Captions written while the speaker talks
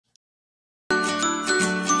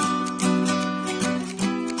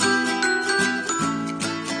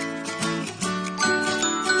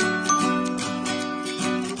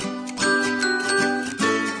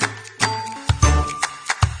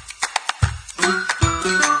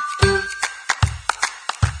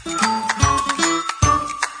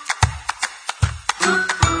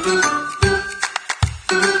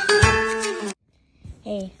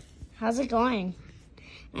How's it going?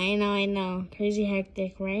 I know. Crazy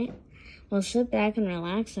hectic, right? Well, sit back and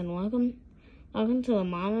relax and welcome to the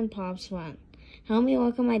Mom and Pop Spot. Help me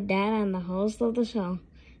welcome my dad and the host of the show,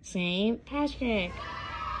 St. Patrick.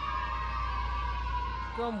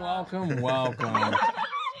 Welcome.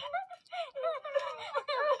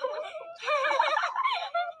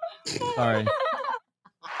 Sorry.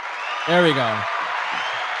 There we go.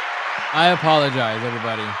 I apologize,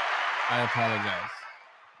 everybody. I apologize.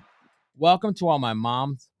 Welcome to all my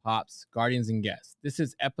moms, pops, guardians, and guests. This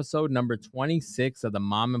is episode number 26 of the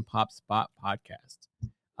Mom and Pop Spot podcast.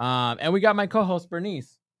 And we got my co-host,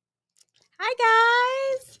 Bernice.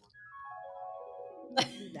 Hi, guys.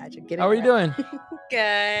 How are you doing?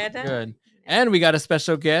 Good. And we got a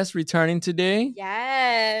special guest returning today.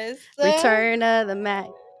 Yes. Return of the Mac.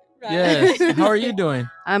 Right. Yes. How are you doing?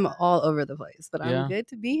 I'm all over the place, but Yeah. I'm good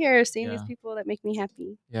to be here, seeing Yeah. these people that make me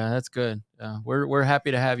happy. Yeah, that's good. Yeah, we're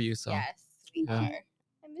happy to have you. So Yes, we Yeah. are.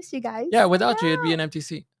 I miss you guys. yeah, without you, it'd be an empty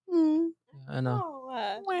seat. Mm. I know.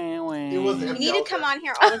 You need to come on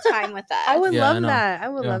here all the time with us. I would Yeah, I love know. that. I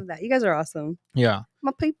would Yeah. love that. You guys are awesome. Yeah.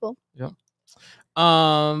 My people.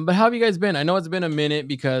 But how have you guys been? I know it's been a minute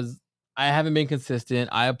because I haven't been consistent.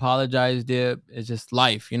 I apologize, Dip. It's just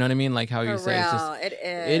life. You know what I mean? Like how you For say it's just real, it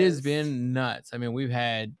is. it has been nuts. I mean, we've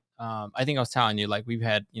had I think I was telling you, like we've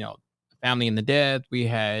had, family in the death, we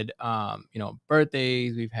had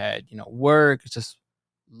birthdays, we've had, work. It's just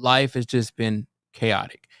life has just been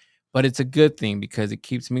chaotic. But it's a good thing because it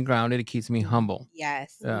keeps me grounded, it keeps me humble.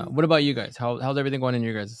 Yes. What about you guys? How's everything going in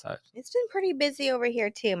your guys' side? It's been pretty busy over here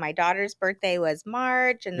too. My daughter's birthday was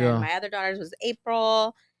March, and then Yeah. my other daughter's was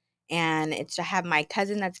April. And it's to have my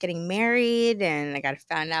cousin that's getting married, and I got to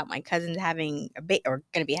find out my cousin's having going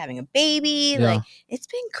to be having a baby. Yeah. Like, it's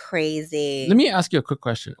been crazy. Let me ask you a quick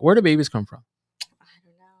question. Where do babies come from? I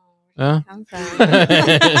don't know. Huh? Come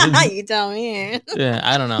from. You tell me. Yeah,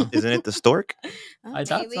 I don't know. Isn't it the stork? I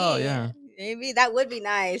thought so, yeah. Maybe that would be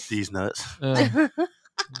nice. These nuts.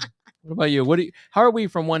 What about you? How are we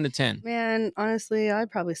from 1 to 10? Man, honestly, I'd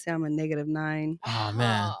probably say I'm a -9. Oh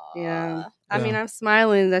man. Yeah. Aw. I mean, I'm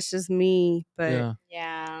smiling. That's just me. But,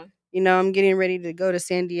 Yeah. Yeah. I'm getting ready to go to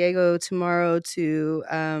San Diego tomorrow to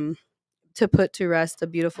put to rest a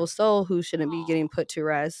beautiful soul who shouldn't be getting put to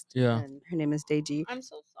rest. Yeah. And her name is Deji. I'm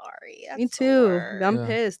so sorry. Me That's the too. worst. I'm Yeah.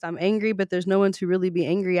 pissed. I'm angry, but there's no one to really be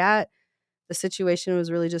angry at. The situation was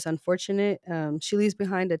really just unfortunate. She leaves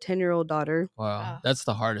behind a 10-year-old daughter. Wow. Oh. That's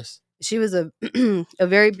the hardest. She was a a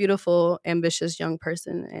very beautiful, ambitious young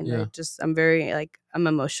person, and Yeah. I'm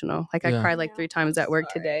emotional. Like I Yeah. cried like 3 times I'm at work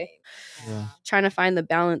sorry. today, Yeah. trying to find the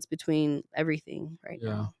balance between everything right Yeah.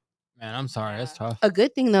 now. Man, I'm sorry. That's Yeah. tough. A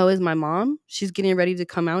good thing though is my mom. She's getting ready to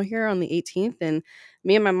come out here on the 18th, and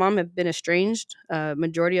me and my mom have been estranged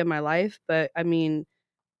majority of my life. But I mean,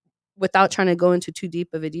 without trying to go into too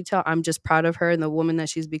deep of a detail, I'm just proud of her and the woman that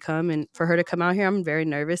she's become. And for her to come out here, I'm very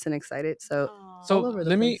nervous and excited. So Aw. So all over the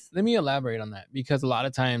let me place. elaborate on that, because a lot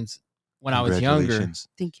of times when I was younger, Congratulations.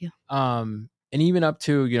 Thank you. and even up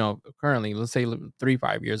to currently, let's say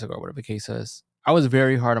 3-5 years ago, whatever the case is, I was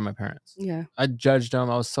very hard on my parents. Yeah. I judged them.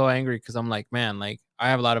 I was so angry because I'm like, man, like I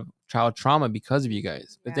have a lot of child trauma because of you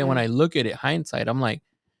guys. But then when I look at it hindsight, I'm like,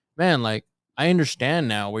 man, like I understand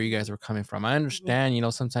now where you guys were coming from. I understand,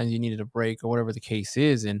 sometimes you needed a break or whatever the case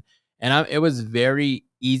is, and it was very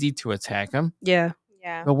easy to attack them. Yeah.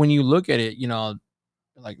 Yeah. But when you look at it, you're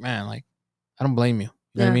like, man, like I don't blame you.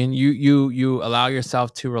 You know what I Yeah. mean? You allow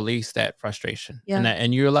yourself to release that frustration, Yeah.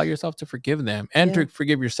 and you allow yourself to forgive them and Yeah. to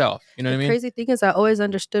forgive yourself. You know what I The mean? crazy thing is, I always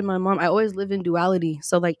understood my mom. I always lived in duality.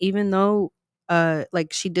 So like, even though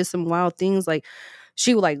like she did some wild things, like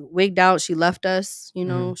she like wigged out, she left us,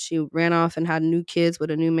 she ran off and had new kids with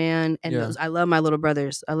a new man. And Yeah. I love my little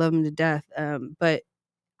brothers. I love them to death. But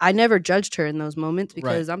I never judged her in those moments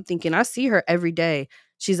because I'm thinking, I see her every day.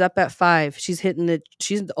 She's up at 5. She's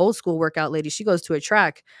the old school workout lady. She goes to a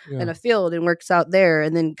track and a field and works out there,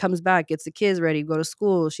 and then comes back, gets the kids ready, go to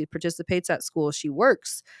school. She participates at school. She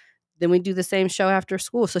works. Then we do the same show after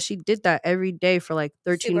school. So she did that every day for like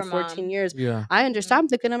 13, Super 14 mom. years. Yeah. I understand. I'm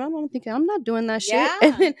thinking, I'm thinking, I'm not doing that shit. Yeah.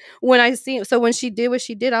 And then when she did what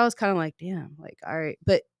she did, I was kind of like, damn, like, all right.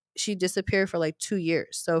 But she disappeared for like 2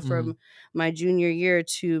 years. So from my junior year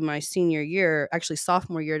to my senior year, actually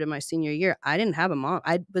sophomore year to my senior year, I didn't have a mom.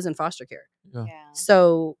 I was in foster care. Yeah. Yeah.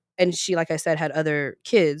 So, and she, like I said, had other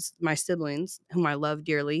kids, my siblings, whom I love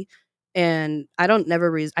dearly. And I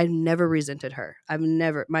never resented her.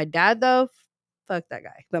 My dad though, fuck that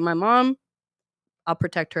guy. But my mom, I'll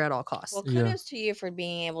protect her at all costs. Well, Yeah. kudos to you for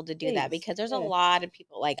being able to do that, Thanks. because there's a Yeah. lot of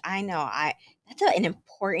people, like, I know that's an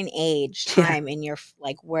important age Yeah. time in your,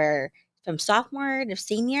 like, where from sophomore to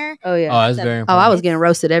senior. Oh yeah. Oh, that's a- very Oh, important. I was getting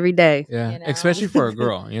roasted every day. Yeah, you know. especially for a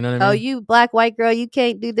girl. You know what I Oh, mean? you black white girl, you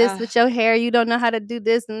can't do this Ugh. with your hair. You don't know how to do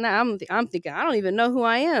this and that. I'm thinking I don't even know who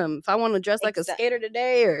I am. If I want to dress like a Exa- skater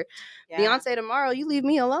today or Yeah. Beyonce tomorrow, you leave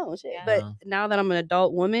me alone. Shit. Yeah. But Yeah. now that I'm an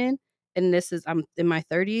adult woman and I'm in my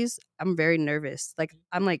 30s, I'm very nervous. Like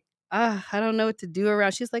I'm like, I don't know what to do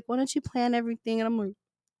around. She's like, why don't you plan everything? And I'm like,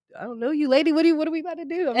 I don't know, you lady. What are we about to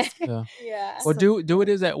do? I'm scared. Yeah. Yeah. Well, do it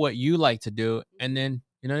is at what you like to do, and then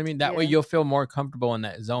you know what I mean. That way, Yeah. you'll feel more comfortable in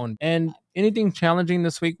that zone. And anything challenging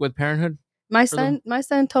this week with parenthood? My for them?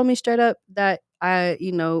 son told me straight up that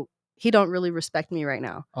he don't really respect me right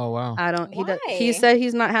now. Oh wow. I don't. He Why? said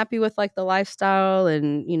he's not happy with like the lifestyle,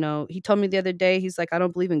 and he told me the other day he's like, I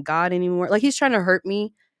don't believe in God anymore. Like he's trying to hurt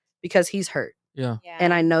me because he's hurt, Yeah. Yeah.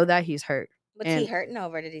 and I know that he's hurt. What's he and- hurting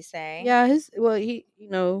over? Did he say? Yeah,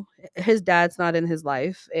 his dad's not in his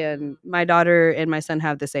life, and my daughter and my son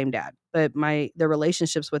have the same dad, but their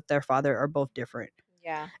relationships with their father are both different,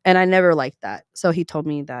 Yeah. and I never liked that. So he told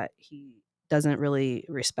me that he doesn't really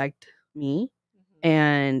respect me,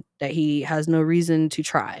 and that he has no reason to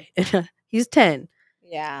try. He's 10.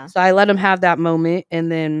 Yeah. So I let him have that moment,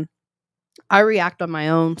 and then I react on my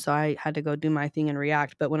own. So I had to go do my thing and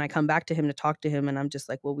react. But when I come back to him to talk to him, and I'm just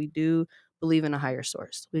like, well, we do believe in a higher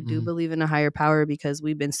source. We do Mhm. believe in a higher power because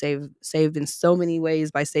we've been saved in so many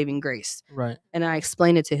ways by saving grace. Right. And I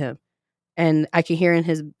explain it to him, and I can hear in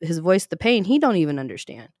his voice the pain. He don't even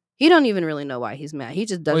understand. He don't even really know why he's mad. He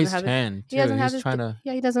just Well, doesn't he's have 10 he doesn't too. have He's trying to.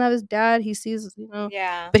 he doesn't have his dad. He sees,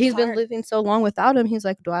 Yeah. but he's It's been hard living so long without him. He's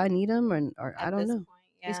like, do I need him or I at don't this know. point,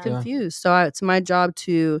 He's yeah. confused. So it's my job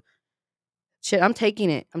to I'm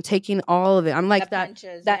taking it. I'm taking all of it. I'm like The that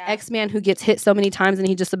punches, that yeah. X-Man who gets hit so many times and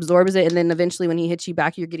he just absorbs it, and then eventually when he hits you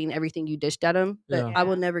back, you're getting everything you dished at him. But Yeah. I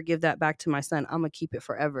will Yeah. never give that back to my son. I'm gonna keep it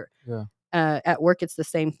forever. Yeah. At work, it's the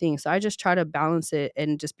same thing. So I just try to balance it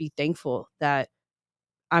and just be thankful that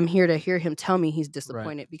I'm here to hear him tell me he's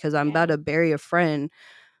disappointed, because I'm Yeah. about to bury a friend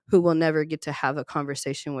who will never get to have a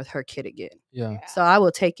conversation with her kid again. Yeah. Yeah. So I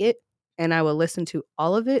will take it and I will listen to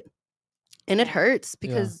all of it. And it Yeah. hurts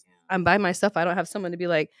because I'm by myself. I don't have someone to be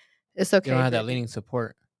like, it's okay. You don't have that baby." leaning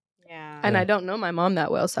support. Yeah. And Yeah. I don't know my mom that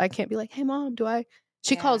well. So I can't be like, hey, mom,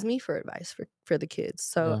 She calls Yeah. me for advice for the kids.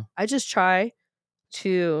 So Yeah. I just try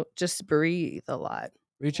to just breathe a lot.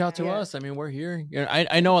 Reach out to Yeah. us. I mean, we're here.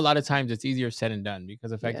 I know a lot of times it's easier said than done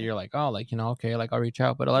because of the fact that Yeah. you're like, oh, like, okay, like I'll reach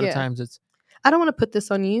out. But a lot of Yeah. times it's, I don't want to put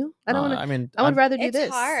this on you. I don't want to. I mean, I would rather do It's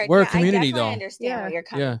this. hard. We're a Yeah, community, I definitely though. understand Yeah. where you're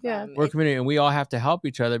coming Yeah. Yeah. from. we're a community and we all have to help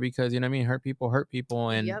each other because, you know what I mean? Hurt people.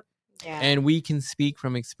 And, Yep. Yeah. and we can speak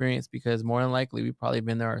from experience because more than likely we've probably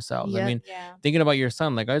been there ourselves. Yeah. I mean, Yeah. thinking about your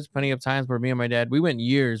son, like there's plenty of times where me and my dad, we went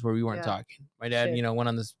years where we weren't Yeah. talking. My dad, Shit. went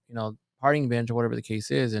on this, partying binge or whatever the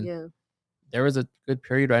case is. And Yeah. there was a good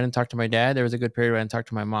period where I didn't talk to my dad. There was a good period where I didn't talk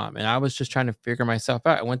to my mom. And I was just trying to figure myself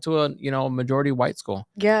out. I went to a, majority white school.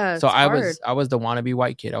 Yeah. So it's I hard. was the wannabe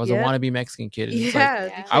white kid. I was a Yeah. wannabe Mexican kid. And it's like, Yeah. Yeah.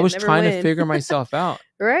 you I can't was never trying to win. figure myself out.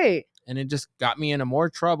 Right. And it just got me into more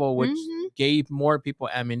trouble, which Mhm. gave more people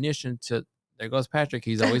ammunition to, there goes Patrick.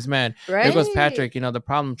 He's always mad. Right. There goes Patrick, the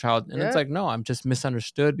problem child. And Yep. it's like, no, I'm just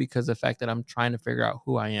misunderstood because of the fact that I'm trying to figure out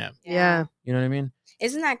who I am. Yeah. You know what I mean?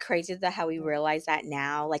 Isn't that crazy that how we realize that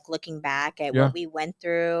now, like looking back at Yeah. what we went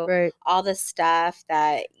through, Right. all the stuff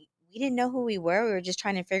that we didn't know who we were. We were just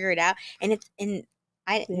trying to figure it out. And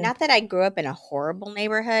Yeah. not that I grew up in a horrible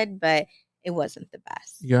neighborhood, but it wasn't the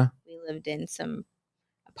best. Yeah. We lived in some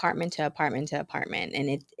apartment to apartment to apartment.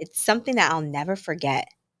 And it's something that I'll never forget.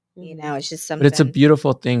 Mhm. It's just something. But it's a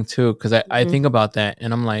beautiful thing too, because I Mhm. think about that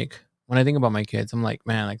and I'm like, when I think about my kids, I'm like,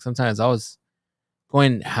 man, like sometimes I was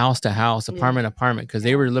going house to house, Yeah. apartment to apartment, because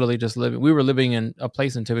they Yeah. were literally just living. We were living in a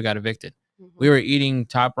place until we got evicted. We were eating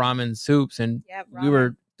top ramen soups and Yep, we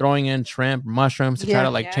were throwing in shrimp, mushrooms to try Yeah. to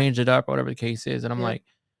like Yeah. change it up or whatever the case is. And I'm Yeah. like,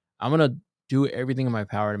 I'm gonna do everything in my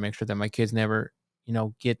power to make sure that my kids never,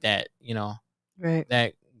 get that, Right.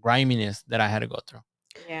 that griminess that I had to go through.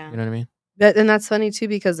 Yeah. You know what I mean? And that's funny too,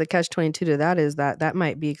 because the catch-22 to that is that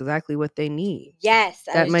might be exactly what they need. Yes.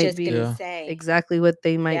 I That was might just be- going Yeah. to say. Exactly what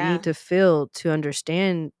they might Yeah. need to feel to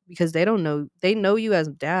understand, because they don't know. They know you as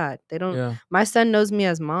dad. They don't. Yeah. My son knows me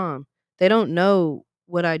as mom. They don't know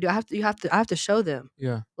what I do. I have to show them.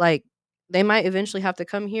 Yeah. Like, they might eventually have to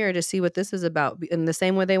come here to see what this is about. In the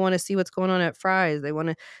same way they want to see what's going on at Fry's. They want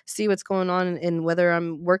to see what's going on in whether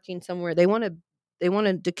I'm working somewhere.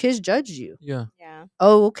 The kids judge you. Yeah. Yeah.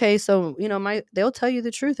 Oh, okay. So, they'll tell you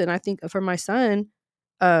the truth. And I think for my son,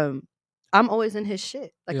 I'm always in his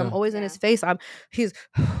shit. Like, I'm Yeah. always in his face. He's,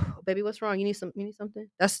 baby, what's wrong? You need something?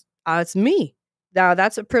 That's, it's me. Now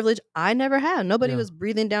that's a privilege I never had. Nobody Yeah. was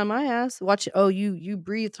breathing down my ass. Watch, oh, you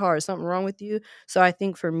breathed hard. Something wrong with you. So I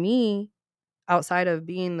think for me, outside of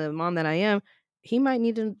being the mom that I am, he might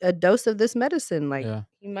need a dose of this medicine. Like Yeah.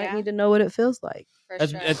 he might Yeah. need to know what it feels like. For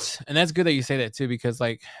That's sure. that's good that you say that too, because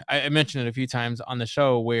like I mentioned it a few times on the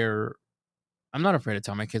show where I'm not afraid to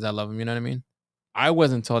tell my kids I love them. You know what I mean? I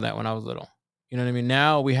wasn't told that when I was little. You know what I mean?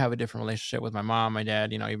 Now we have a different relationship with my mom, my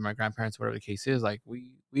dad, even my grandparents, whatever the case is. Like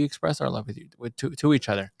we express our love to each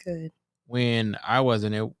other. Good. When I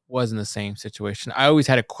wasn't, it wasn't the same situation. I always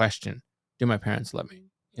had a question: do my parents love me?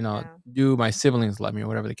 Yeah. Do my siblings love me, or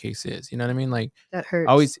whatever the case is? You know what I mean? Like That hurts.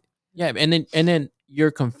 always, yeah. And then you're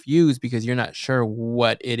confused because you're not sure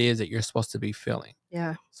what it is that you're supposed to be feeling.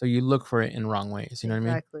 Yeah. So you look for it in wrong ways. You know what I mean?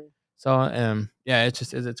 Exactly. So yeah,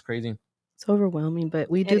 it's crazy. It's overwhelming, but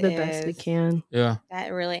we do It the best we is. can. Yeah.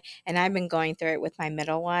 That really, and I've been going through it with my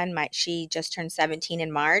middle one. She just turned 17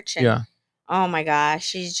 in March, and Yeah. oh my gosh,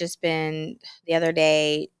 she's just been, the other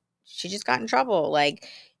day, she just got in trouble. Like,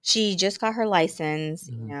 she just got her license.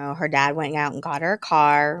 Mhm. Her dad went out and got her a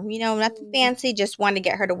car. Nothing fancy, just wanted to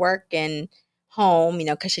get her to work and home.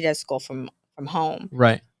 Because she does school from home,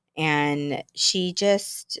 Right. and she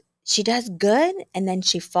does good, and then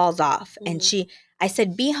she falls off. And I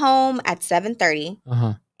said, be home at 7:30.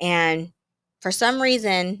 Uh-huh. And for some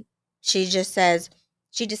reason, she decides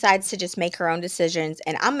to just make her own decisions,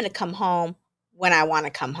 and I'm going to come home when I want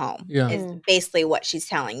to come home. Yeah. Is basically what she's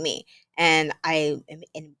telling me. And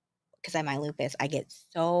because I have my lupus, I get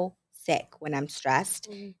so sick when I'm stressed.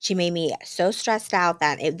 She made me so stressed out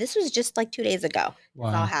that this was just like 2 days ago. This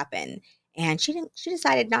all Wow. happened, and she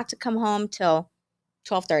decided not to come home till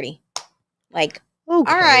 12:30. Like,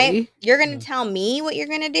 Okay. all right, you're going Yeah. to tell me what you're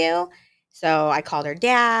going to do. So I called her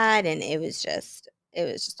dad, and it was just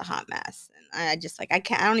a hot mess. And I just I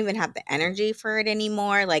don't even have the energy for it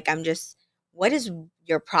anymore. Like, what is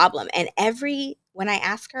your problem? And when I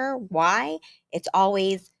ask her why, it's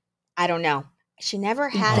always, I don't know. She never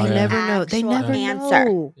has Oh, an yeah. never know. They actual never answer.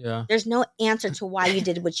 know. Yeah. There's no answer to why you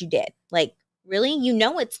did what you did. Like, really?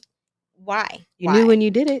 It's why? You knew when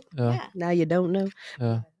you did it. Yeah. Yeah. Now you don't know.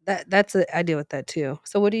 Yeah. I deal with that too.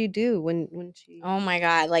 So what do you do when she? Oh my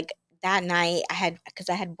God. Like that night because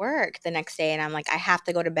I had work the next day, and I'm like, I have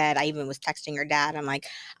to go to bed. I even was texting her dad. I'm like,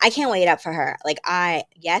 I can't wait up for her. Like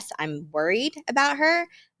yes, I'm worried about her,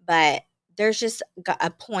 but there's just a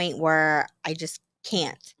point where I just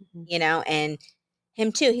can't, and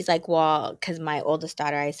him too. He's like, well, because my oldest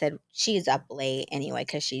daughter, I said, she's up late anyway,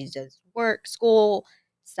 because she does work, school,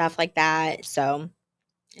 stuff like that. So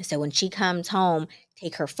when she comes home,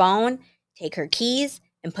 take her phone, take her keys,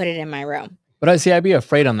 and put it in my room. But I'd be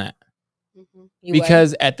afraid on that. You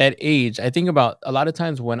Because at that age, I think about a lot of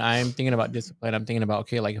times when I'm thinking about discipline, I'm thinking about,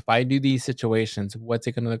 okay, like if I do these situations, what's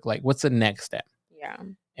it going to look like? What's the next step? Yeah.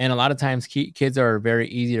 And a lot of times kids are very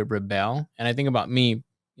easy to rebel. And I think about me,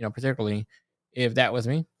 particularly if that was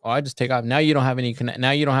me, I just take off. Now you don't have any connect.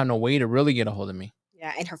 Now you don't have no way to really get a hold of me.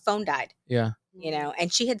 Yeah. And her phone died. Yeah.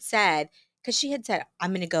 And she had said,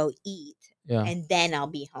 I'm going to go eat. Yeah. And then I'll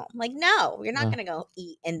be home. Like, no, you're not going to go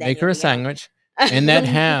eat and then make her a sandwich. And that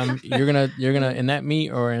ham, you're gonna in that meat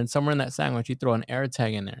or in somewhere in that sandwich, you throw an air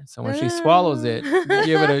tag in there. So when she swallows it, you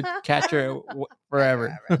give it a catcher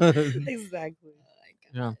forever. Exactly. Oh my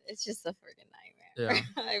God. Yeah. It's just a freaking nightmare.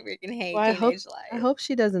 Yeah. I freaking hate teenage life. I hope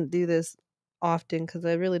she doesn't do this often because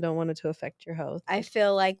I really don't want it to affect your health. I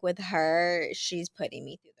feel like with her, she's putting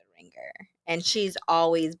me through the ringer. And she's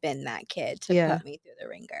always been that kid to put me through the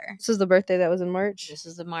ringer. This is the birthday that was in March? This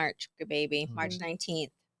is the March, baby. March 19th.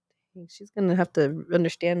 She's gonna have to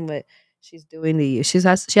understand what she's doing to you. She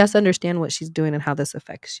has to understand what she's doing and how this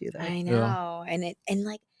affects you. Though. I know, and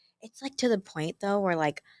like it's like to the point though where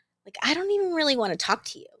like I don't even really want to talk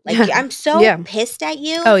to you. Like I'm so pissed at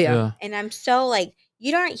you. Oh yeah, and I'm so like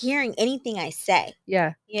you aren't hearing anything I say.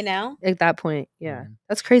 Yeah, at that point,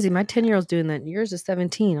 that's crazy. My 10-year-old's doing that. And yours is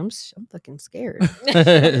 17. I'm fucking scared.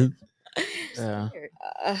 Yeah.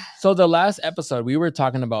 So the last episode we were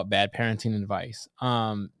talking about bad parenting advice.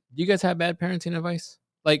 Do you guys have bad parenting advice?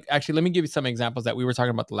 Like, actually, let me give you some examples that we were talking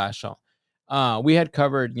about the last show. We had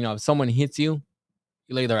covered, if someone hits you,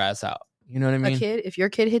 you lay their ass out. You know what I mean? If your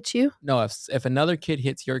kid hits you? No, if another kid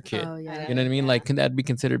hits your kid, you know what I mean? Like, can that be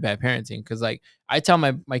considered bad parenting? Because, like, I tell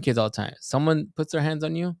my kids all the time, someone puts their hands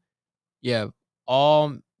on you, you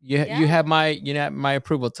have my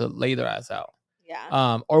approval to lay their ass out.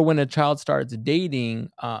 Yeah. Or when a child starts dating,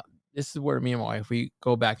 this is where me and my wife, we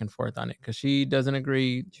go back and forth on it because she doesn't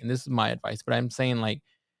agree. And this is my advice, but I'm saying like,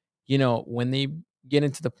 when they get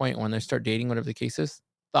into the point when they start dating, whatever the case is,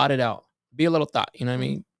 thought it out, be a little thought, you know what I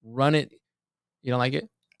mean? Run it. You don't like it?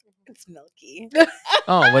 It's milky.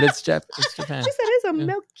 Oh, but it's Japan. She said it's a Yeah.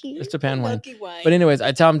 milky. It's Japan wine. Milky wine. But anyways,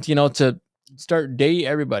 I tell them, to start date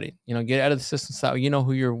everybody. Get out of the system so you know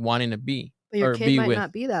who you're wanting to be But your or kid be might with.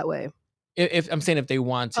 not be that way. If I'm saying if they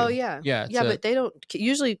want to. Oh yeah, yeah, but they don't.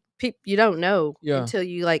 Usually, you don't know Yeah. until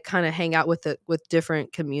you like kind of hang out with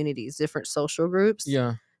different communities, different social groups.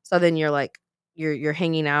 yeah, So then you're like you're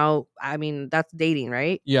hanging out. I mean, that's dating,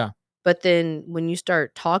 right? yeah, But then when you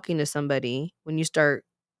start talking to somebody, when you start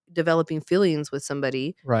developing feelings with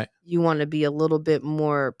somebody, right, you want to be a little bit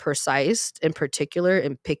more precise and particular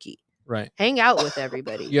and picky. right, Hang out with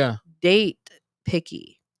everybody. yeah, Date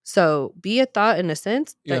picky. So be a thought in a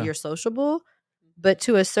sense that Yeah. you're sociable, but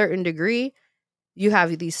to a certain degree, you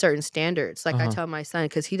have these certain standards. Like I Uh-huh. tell my son,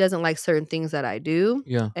 because he doesn't like certain things that I do.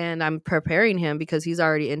 yeah, And I'm preparing him because he's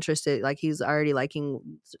already interested. Like he's already liking,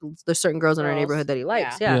 there's certain girls in our Girls. neighborhood that he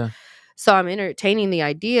likes. Yeah. Yeah. So I'm entertaining the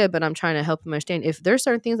idea, but I'm trying to help him understand if there's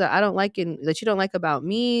certain things that I don't like and that you don't like about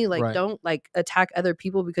me, like Right. don't like attack other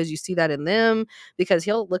people because you see that in them. Because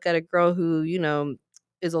he'll look at a girl who,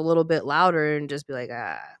 is a little bit louder and just be like,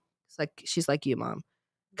 it's like she's like you, mom.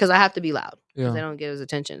 Because I have to be loud because Yeah. I don't get his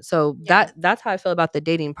attention. So Yeah. that's how I feel about the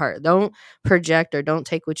dating part. Don't project or don't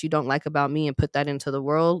take what you don't like about me and put that into the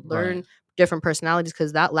world. Learn Right. different personalities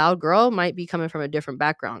because that loud girl might be coming from a different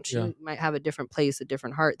background. She Yeah. might have a different place, a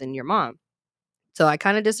different heart than your mom. So I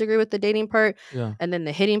kind of disagree with the dating part. Yeah. And then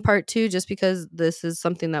the hitting part too, just because this is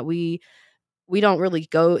something that we don't really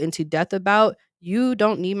go into depth about. You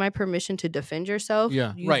don't need my permission to defend yourself.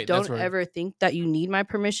 Yeah, You right, that's don't right. ever think that you need my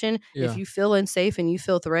permission. Yeah. If you feel unsafe and you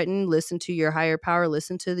feel threatened, listen to your higher power,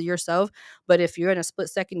 listen to yourself. But if you're in a split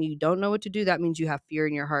second, you don't know what to do, that means you have fear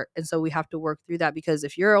in your heart. And so we have to work through that because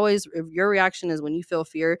if your reaction is when you feel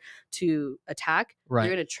fear to attack, Right.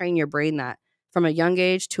 you're going to train your brain that from a young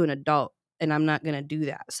age to an adult. And I'm not going to do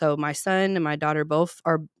that. So my son and my daughter both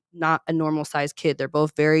are not a normal sized kid. They're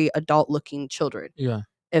both very adult looking children. Yeah.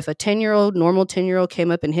 If a 10-year-old, normal 10-year-old came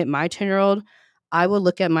up and hit my 10-year-old, I would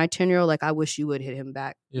look at my 10-year-old like I wish you would hit him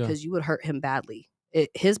back Yeah. because you would hurt him badly.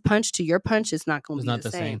 His punch to your punch is not going It's to be not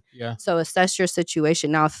the same. Yeah. So assess your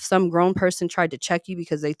situation. Now, if some grown person tried to check you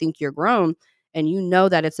because they think you're grown and you know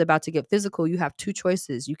that it's about to get physical, you have two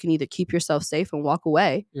choices. You can either keep yourself safe and walk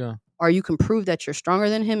away, Yeah. or you can prove that you're stronger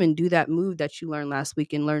than him and do that move that you learned last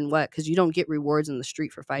week and learn what? Because you don't get rewards in the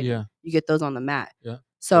street for fighting. Yeah. You get those on the mat. Yeah.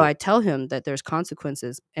 So I tell him that there's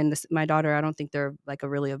consequences. And my daughter, I don't think they're like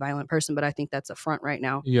a violent person, but I think that's a front right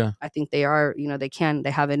now. Yeah. I think they are,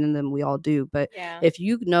 they have it in them. We all do. But Yeah. if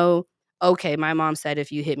you know, okay, my mom said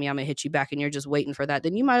if you hit me, I'm going to hit you back and you're just waiting for that,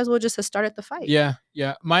 then you might as well just have started the fight. Yeah.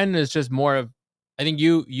 Yeah. Mine is just more of, I think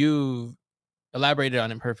you elaborated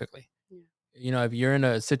on it perfectly. Yeah. If you're in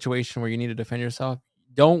a situation where you need to defend yourself,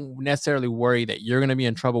 don't necessarily worry that you're going to be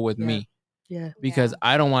in trouble with me. Yeah. Because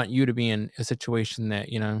I don't want you to be in a situation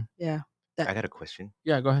that, Yeah. I got a question.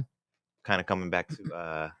 Yeah, go ahead. Kind of coming back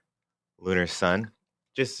to Lunar's son,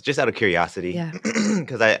 just out of curiosity, Yeah.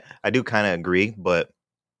 because I do kind of agree, but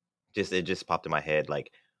it just popped in my head.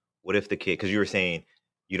 Like, what if the kid? Because you were saying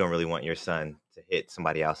you don't really want your son to hit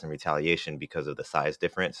somebody else in retaliation because of the size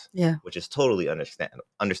difference. Yeah. Which is totally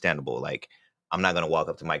understandable. Like, I'm not gonna walk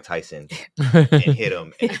up to Mike Tyson and hit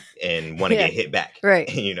him and want to Yeah. get hit back. Right.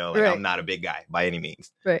 And Right. I'm not a big guy by any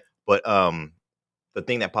means. Right. But the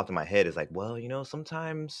thing that popped in my head is like, well,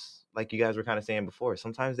 sometimes, like you guys were kind of saying before,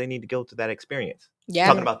 sometimes they need to go through that experience. Yeah.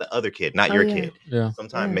 Talking about the other kid, not Oh, your yeah. kid. Yeah.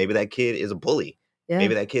 Sometimes Yeah. maybe that kid is a bully. Yeah.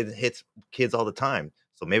 Maybe that kid hits kids all the time.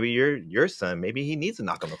 So maybe your son, maybe he needs to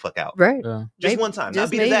knock him the fuck out. Right. Yeah. Just Maybe- one time. just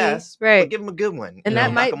Not beat his maybe. ass. Right. But give him a good one. And Yeah. that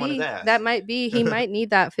knock might him on his be ass. he might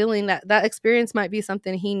need that feeling, that experience might be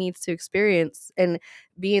something he needs to experience. And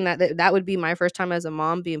being that would be my first time as a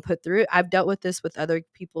mom being put through it. I've dealt with this with other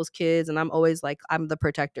people's kids, and I'm always like, I'm the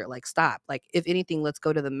protector. Like, stop. Like, if anything, let's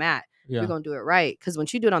go to the mat. Yeah. You're gonna do it right. Because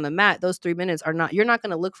once you do it on the mat, those 3 minutes you're not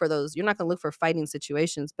gonna look for those. You're not gonna look for fighting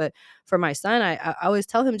situations. But for my son, I always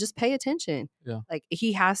tell him, just pay attention. Yeah. Like,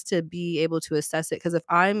 he has to be able to assess it. Because if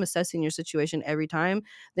I'm assessing your situation every time,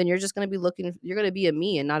 then you're just gonna be you're gonna be a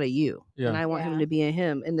me and not a you. Yeah. And I want him Yeah. to be a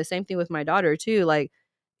him. And the same thing with my daughter too. Like,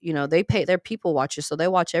 they're people watchers, so they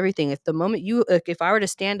watch everything. If the moment if I were to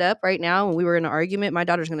stand up right now and we were in an argument, my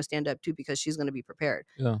daughter's gonna stand up too because she's gonna be prepared.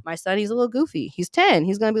 Yeah. My son, he's a little goofy. He's 10.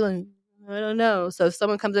 He's gonna be like, I don't know. So if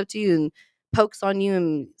someone comes up to you and pokes on you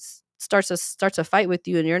and starts a fight with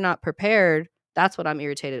you and you're not prepared, that's what I'm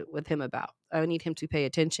irritated with him about. I need him to pay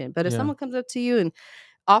attention. But if Yeah. someone comes up to you and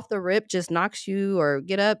off the rip just knocks you or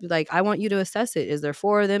get up, like, I want you to assess it. Is there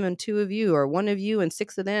 4 of them and 2 of you, or 1 of you and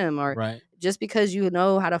 6 of them? Or Right. just because you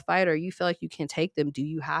know how to fight or you feel like you can take them, do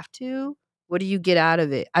you have to? What do you get out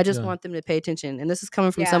of it? I just Yeah. want them to pay attention. And this is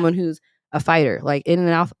coming from Yeah. someone who's a fighter, like in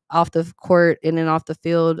and off the court, in and off the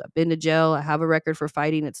field. I've been to jail. I have a record for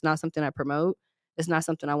fighting. It's not something I promote. It's not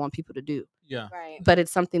something I want people to do. Yeah. Right. But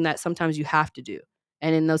it's something that sometimes you have to do.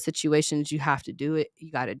 And in those situations, you have to do it.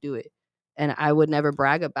 You got to do it. And I would never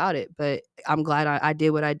brag about it, but I'm glad I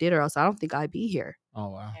did what I did, or else I don't think I'd be here. Oh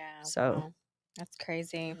wow. Yeah. So wow. That's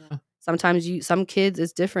crazy. sometimes some kids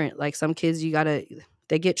it's different. Like some kids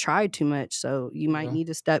they get tried too much. So you might need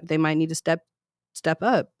to they might need to step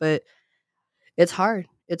up. But it's hard.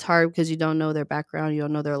 It's hard because you don't know their background, you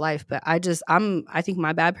don't know their life. But I think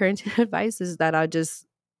my bad parenting advice is that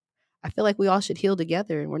I feel like we all should heal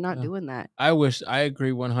together, and we're not doing that. I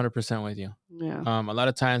agree 100% with you. Yeah. A lot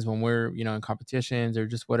of times when we're, in competitions or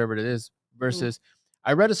just whatever it is versus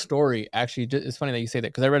I read a story, actually, it's funny that you say that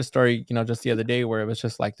because I read a story, just the other day where it was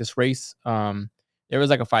just like this race. There was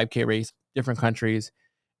like a 5K race, different countries.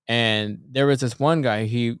 And there was this one guy,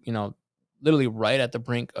 he, literally right at the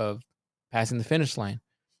brink of passing the finish line.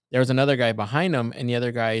 There was another guy behind him, and the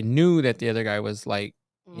other guy knew that the other guy was like,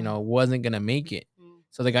 wasn't going to make it.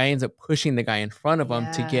 So the guy ends up pushing the guy in front of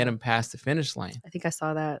him to get him past the finish line. I think I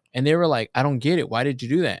saw that. And they were like, I don't get it. Why did you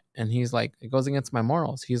do that? And he's like, it goes against my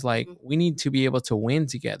morals. He's like, we need to be able to win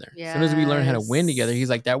together. As soon as we learn how to win together, he's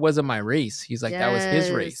like, that wasn't my race. He's like, that was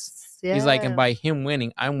his race. He's like, and by him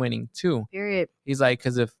winning, I'm winning too. Period. He's like,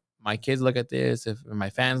 because if my kids look at this, if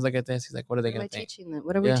my fans look at this, he's like, what are they going to think?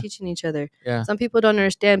 What are we teaching each other? Yeah. Some people don't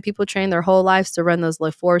understand. People train their whole lives to run those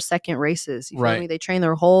like 4-second races. You feel me? They train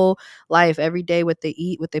their whole life every day, what they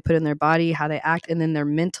eat, what they put in their body, how they act, and then their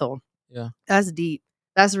mental. Yeah. That's deep.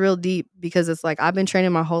 That's real deep because it's like, I've been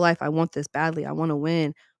training my whole life. I want this badly. I want to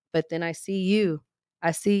win. But then I see you.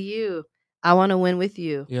 I want to win with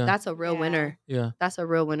you. Yeah. That's a real winner. Yeah. That's a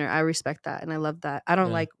real winner. I respect that. And I love that. I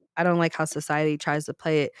don't like how society tries to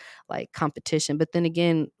play it like competition. But then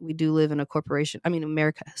again, we do live in a corporation. I mean,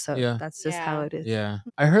 America. So that's just how it is. Yeah.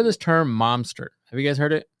 I heard this term Momster. Have you guys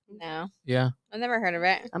heard it? No. Yeah. I've never heard of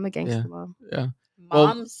it. I'm a gangster mom. Yeah.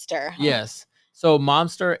 Momster. Well, yes. So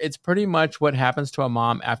Momster, it's pretty much what happens to a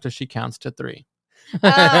mom after she counts to 3. Oh,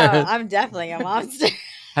 I'm definitely a monster.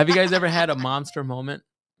 Have you guys ever had a Momster moment?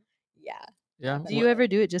 Yeah. Yeah. Do you ever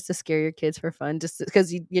do it just to scare your kids for fun? Just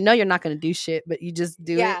because you know you're not going to do shit, but you just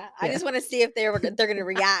do it? Yeah. I just want to see if they're going to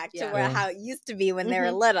react to how it used to be when they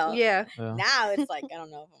were little. Yeah. Now it's like, I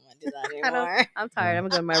don't know if I'm going to do that anymore. I'm tired. I'm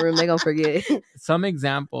going to go to my room. They're going to forget. Some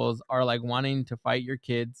examples are like wanting to fight your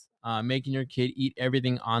kids, making your kid eat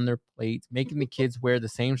everything on their plate, making the kids wear the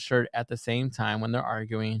same shirt at the same time when they're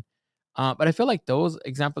arguing. But I feel like those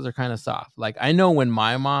examples are kind of soft. Like I know when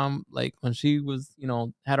my mom, like when she was,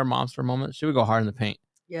 had her Momster moment, she would go hard in the paint.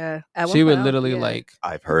 Yeah. She would literally like,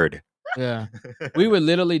 I've heard. Yeah. We would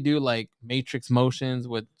literally do like matrix motions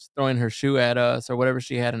with throwing her shoe at us or whatever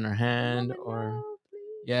she had in her hand.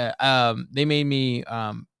 They made me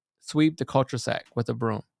sweep the culture sack with a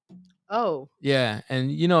broom. Oh. Yeah.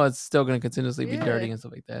 And it's still going to continuously be dirty and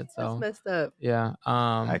stuff like that. So that's messed up. Yeah.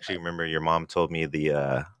 I actually remember your mom told me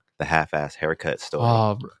the half-ass haircut story.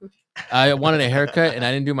 Oh, I wanted a haircut and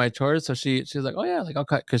I didn't do my chores, so she was like, "Oh yeah, like I'll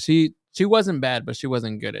cut." Because she wasn't bad, but she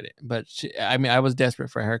wasn't good at it. But I was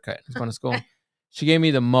desperate for a haircut. I was going to school. She gave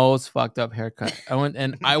me the most fucked up haircut. I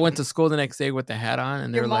went to school the next day with the hat on,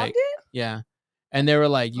 and they were like, "Yeah," and they were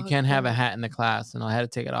like, "You can't have a hat in the class," and I had to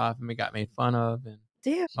take it off, and we got made fun of. And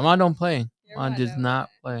damn, my mom don't play. My mom does not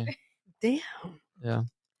play. Damn. Yeah.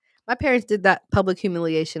 My parents did that public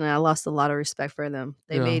humiliation, and I lost a lot of respect for them.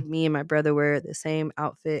 They made me and my brother wear the same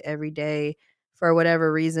outfit every day for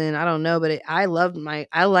whatever reason. I don't know, but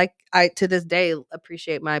I to this day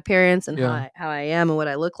appreciate my appearance and how I am and what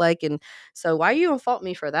I look like. And so why you don't fault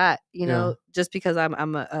me for that? Just because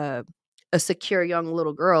I'm a secure young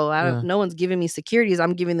little girl. No one's giving me securities.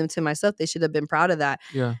 I'm giving them to myself. They should have been proud of that.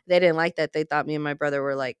 Yeah. They didn't like that. They thought me and my brother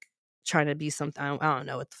were like trying to be something. I don't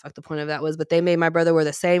know what the fuck the point of that was, but they made my brother wear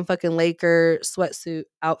the same fucking Laker sweatsuit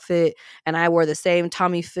outfit, and I wore the same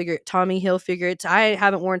Tommy Hilfiger. I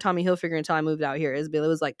haven't worn Tommy Hilfiger until I moved out here. It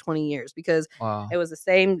was like 20 years because it was the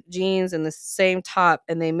same jeans and the same top,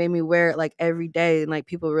 and they made me wear it like every day, and like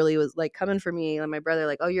people really was like coming for me, and my brother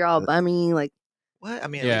like, "Oh, you're all bummy," like. What? I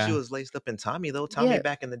mean, at least you was laced up in Tommy, though. Tommy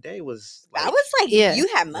back in the day was like... That was like, you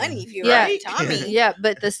had money if you were right, Tommy. Yeah,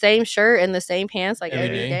 but the same shirt and the same pants like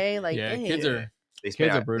every day. Like, kids are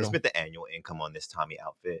brutal. They spent the annual income on this Tommy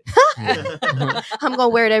outfit. I'm going to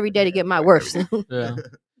wear it every day to get my worth. Yeah.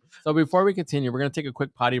 So before we continue, we're going to take a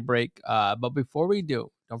quick potty break. But before we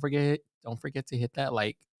do, don't forget to hit that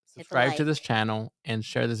like, subscribe to this channel, and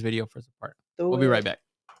share this video for support. We'll be right back.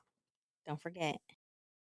 Don't forget.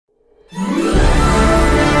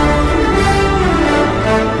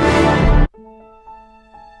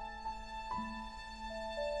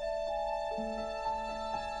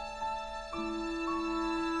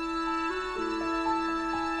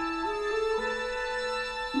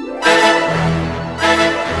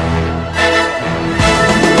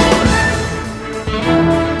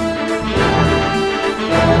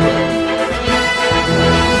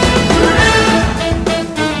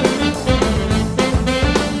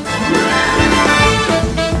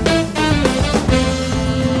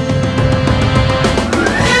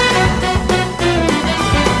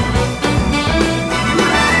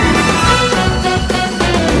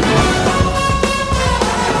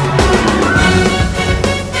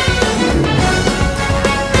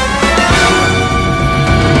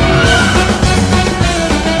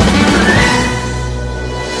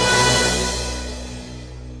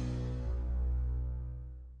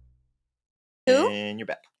 And you're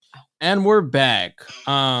back. And we're back.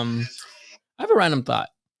 I have a random thought.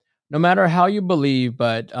 No matter how you believe,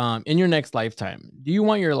 but in your next lifetime, do you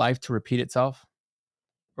want your life to repeat itself?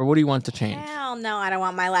 Or what do you want to change? Hell no, I don't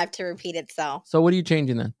want my life to repeat itself. So what are you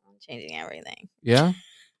changing then? I'm changing everything. Yeah?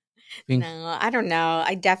 No, I don't know.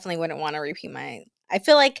 I definitely wouldn't want to repeat I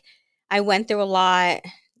feel like I went through a lot,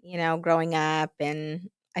 growing up, and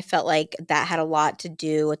I felt like that had a lot to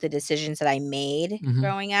do with the decisions that I made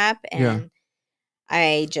growing up, and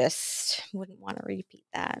I just wouldn't want to repeat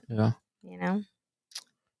that. Yeah.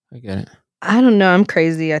 I get it. I don't know. I'm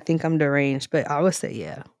crazy. I think I'm deranged, but I would say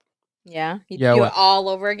yeah. Yeah, you do it all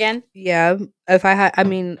over again. Yeah, if I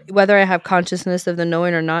mean, whether I have consciousness of the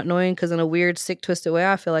knowing or not knowing, because in a weird, sick, twisted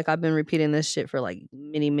way, I feel like I've been repeating this shit for like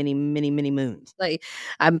many, many, many, many moons. Like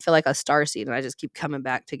I feel like a starseed, and I just keep coming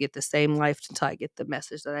back to get the same life until I get the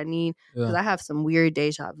message that I need. Because I have some weird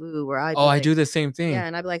deja vu where I do the same thing. Yeah,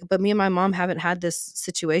 and I'd be like, but me and my mom haven't had this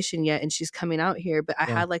situation yet, and she's coming out here. But I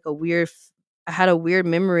had like I had a weird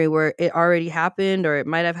memory where it already happened, or it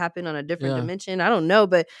might have happened on a different dimension. I don't know,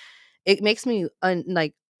 but it makes me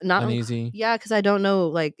not uneasy. Yeah, because I don't know.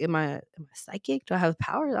 Like, am I psychic? Do I have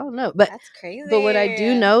powers? I don't know. But that's crazy. But what I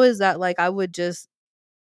do know is that like I would just.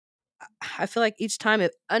 I feel like each time,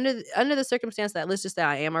 under the circumstance that let's just say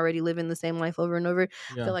I am already living the same life over and over,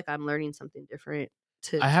 I feel like I'm learning something different.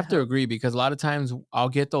 I have to agree, because a lot of times I'll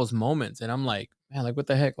get those moments and I'm like, man, like what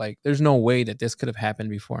the heck? Like there's no way that this could have happened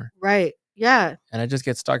before. Right. Yeah. And I just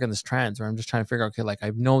get stuck in this trance where I'm just trying to figure out, okay, like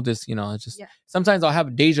I know this, it's just sometimes I'll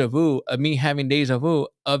have deja vu of me having deja vu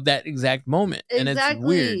of that exact moment. And it's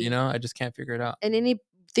weird, I just can't figure it out. And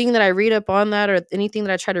anything that I read up on that, or anything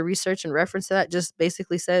that I try to research and reference to that, just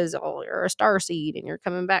basically says, oh, you're a star seed and you're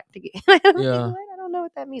coming back to get I don't know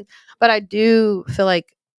what that means. But I do feel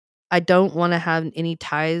like I don't want to have any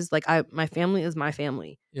ties. Like my family is my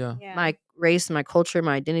family. Yeah. My race, my culture,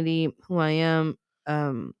 my identity, who I am,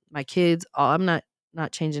 my kids, I'm not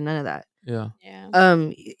changing none of that. Yeah.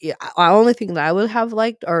 The only thing that I would have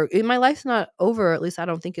liked, or in my life's not over, at least I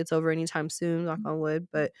don't think it's over anytime soon, knock on wood,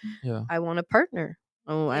 but I want a partner.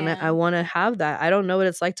 And I want to have that. I don't know what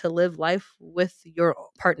it's like to live life with your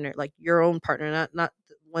partner, like your own partner, not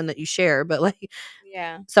one that you share, but like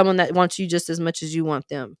someone that wants you just as much as you want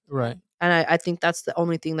them. Right. And I think that's the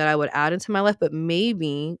only thing that I would add into my life. But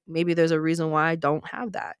maybe there's a reason why I don't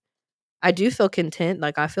have that. I do feel content.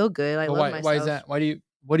 Like I feel good. I love myself. Why is that? What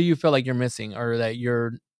do you feel like you're missing, or that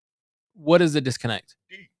what is the disconnect?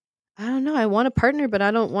 I don't know. I want a partner, but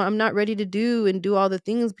I'm not ready to do all the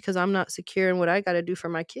things because I'm not secure in what I got to do for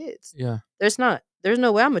my kids. Yeah. There's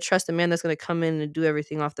no way I'm gonna trust a man that's gonna come in and do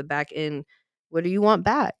everything off the back end. What do you want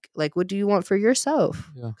back? Like, what do you want for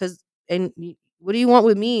yourself? Yeah. And what do you want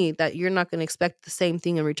with me that you're not gonna expect the same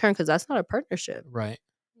thing in return? Because that's not a partnership. Right.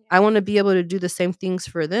 I want to be able to do the same things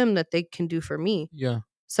for them that they can do for me. Yeah.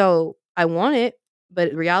 So I want it,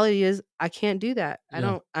 but reality is I can't do that.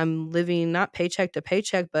 I'm living not paycheck to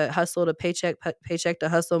paycheck, but hustle to paycheck to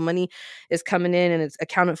hustle. Money is coming in and it's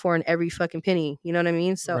accounted for in every fucking penny. You know what I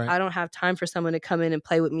mean? So I don't have time for someone to come in and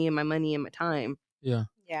play with me and my money and my time. Yeah.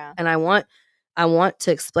 Yeah. And I want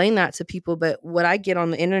to explain that to people, but what I get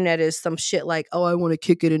on the internet is some shit like, oh, I want to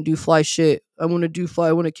kick it and do fly shit. I want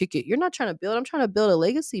to kick it. You're not trying to build. I'm trying to build a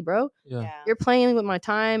legacy, bro. Yeah. You're playing with my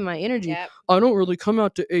time, my energy. Yep. I don't really come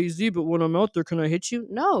out to AZ, but when I'm out there, can I hit you?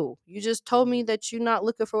 No. You just told me that you're not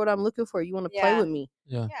looking for what I'm looking for. You want to play with me.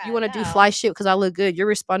 Yeah. You want to do fly shit because I look good. You're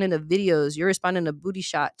responding to videos. You're responding to booty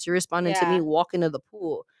shots. You're responding to me walking to the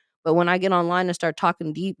pool. But when I get online and start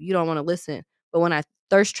talking deep, you don't want to listen. But when I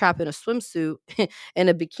thirst trap in a swimsuit and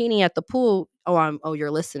a bikini at the pool,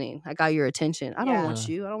 you're listening. I got your attention. I don't want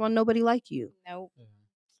you. I don't want nobody like you. Nope.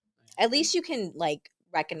 At least you can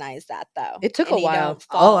recognize that though. It took a while.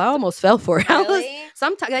 I almost fell for it. Really?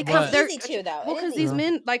 Sometimes it's easy too though. Well, because these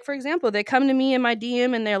men, like for example, they come to me in my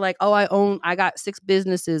DM and they're like, "Oh, I got 6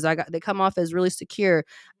 businesses. They come off as really secure,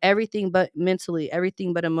 everything but mentally,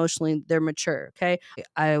 everything but emotionally. They're mature." Okay,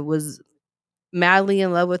 I was madly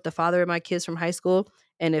in love with the father of my kids from high school.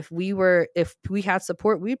 And if we had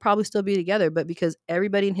support, we'd probably still be together. But because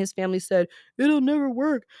everybody in his family said, it'll never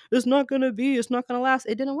work. It's not going to last.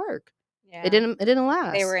 It didn't work. Yeah. It didn't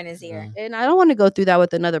last. They were in his ear. And I don't want to go through that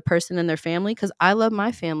with another person in their family because I love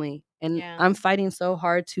my family. And I'm fighting so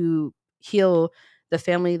hard to heal the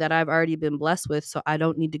family that I've already been blessed with. So I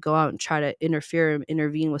don't need to go out and try to interfere and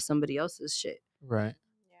intervene with somebody else's shit. Right.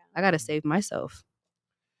 Yeah. I got to save myself.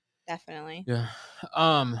 Definitely. Yeah.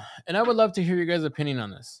 And I would love to hear your guys' opinion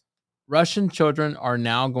on this. Russian children are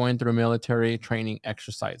now going through military training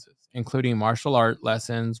exercises, including martial art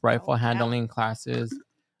lessons, rifle handling classes,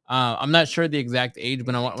 I'm not sure the exact age,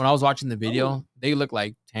 but when I was watching the video, they look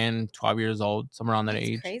like 10, 12 years old, somewhere around that That's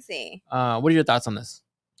age. crazy. What are your thoughts on this?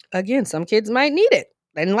 Again, some kids might need it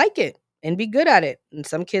and like it and be good at it. And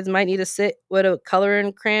some kids might need to sit with a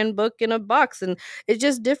coloring crayon book in a box. And it's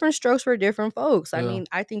just different strokes for different folks. I Yeah. mean,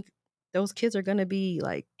 I think those kids are going to be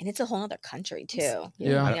like, And it's a whole other country too. Yeah. You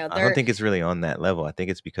know, I don't think it's really on that level. I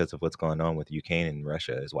think it's because of what's going on with Ukraine and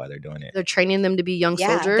Russia is why they're doing it. they're training them to be young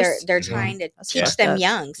yeah, soldiers. they're Mhm. trying to That's teach fucked them up.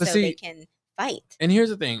 young But so see- they can fight. And here's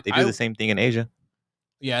the thing. They do the same thing in Asia.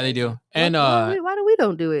 Yeah, they do. Why- And why do we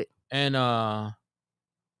don't do it?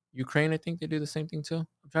 Ukraine, I think they do the same thing too.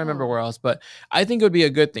 I'm trying to remember Oh. where else, but I think it would be a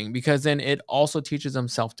good thing because then it also teaches them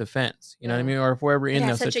self-defense. You know what I Yeah. mean? Or if we're ever in But at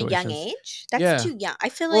those such situations. a young age? That's Yeah. too young. I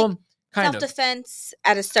feel like Well, kind of. self-defense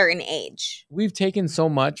at a certain age. We've taken so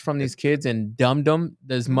much from these kids and dumbed them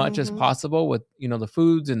as much as Mhm. possible with the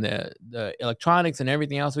foods and the electronics and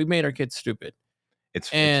everything else. We've made our kids stupid. It's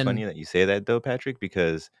And- funny that you say that though, Patrick,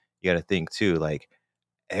 because you got to think too. Like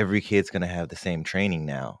every kid's gonna have the same training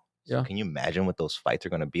now. So Yeah. can you imagine what those fights are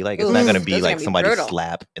gonna be like? It's Ooh, not gonna those be are like gonna be somebody brutal.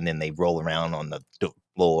 slap and then they roll around on the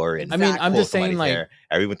floor and I mean, I'm pull just saying, somebody's like, hair.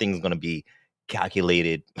 Everything's gonna be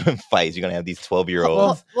calculated fights. You're gonna have these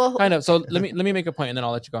 12-year-olds. well, kind of. So let me make a point and then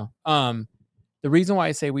I'll let you go. The reason why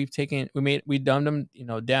I say we dumbed them,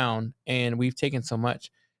 down, and we've taken so much.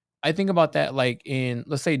 I think about that like in,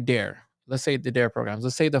 let's say Dare. Let's say the Dare programs.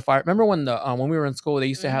 Let's say the fire. Remember when when we were in school, they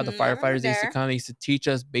used to have the Mhm, I remember firefighters. They used to Dare. come. They used to teach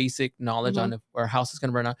us basic knowledge Mhm. on if our house is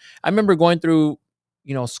gonna burn down. I remember going through,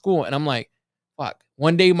 school, and I'm like, fuck.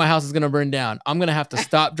 One day my house is gonna burn down. I'm gonna have to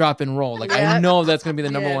stop, drop, and roll. Like I Yeah. know that's gonna be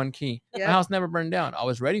the number Yeah. one key. Yeah. My house never burned down. I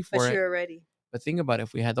was ready for But it. you're ready. But think about it.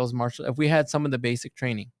 If we had if we had some of the basic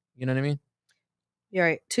training, you know what I mean? You're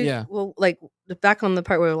right. Yeah. Well, like back on the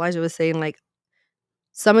part where Elijah was saying, like,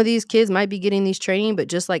 some of these kids might be getting these training, but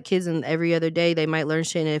just like kids in every other day, they might learn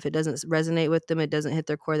shit. And if it doesn't resonate with them, it doesn't hit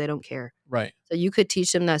their core, they don't care. Right. So you could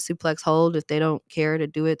teach them that suplex hold. If they don't care to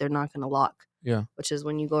do it, they're not going to lock. Yeah. Which is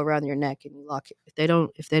when you go around your neck and you lock it. If they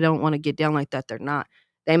don't want to get down like that, they're not.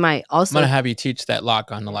 They might also. I'm gonna have you teach that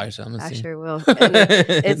lock on Elijah. I'm gonna I see. sure will.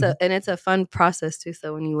 And it's a fun process too.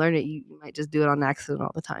 So when you learn it, you might just do it on accident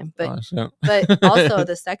all the time. But Oh, shit. but also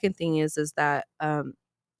the second thing is that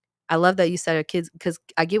I love that you said our kids, because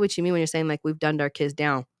I get what you mean when you're saying like we've dumbed our kids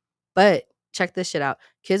down. But check this shit out.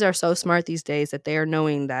 Kids are so smart these days that they are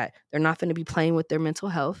knowing that they're not going to be playing with their mental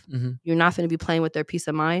health. Mhm. You're not going to be playing with their peace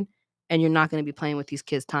of mind, and you're not going to be playing with these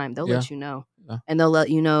kids' time. They'll Yeah. let you know. Yeah. And they'll let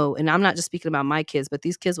you know. And I'm not just speaking about my kids, but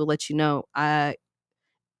these kids will let you know, I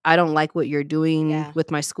don't like what you're doing Yeah.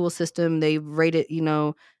 with my school system. They've rated,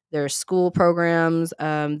 their school programs.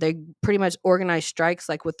 They pretty much organize strikes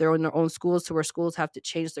like with their own schools, to where schools have to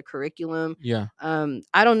change the curriculum. Yeah.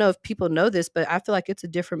 I don't know if people know this, but I feel like it's a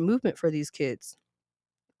different movement for these kids.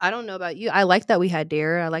 I don't know about you. I like that we had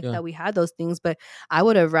Dare. I like Yeah. that we had those things, but I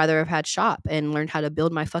would have rather have had shop and learned how to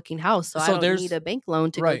build my fucking house. So I So don't there's- need a bank loan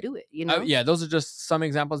to right. go do it. You know? Yeah, those are just some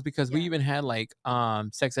examples because we Yeah. even had like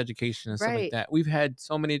sex education and stuff like Right. that. We've had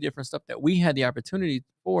so many different stuff that we had the opportunity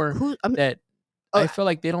for I that I feel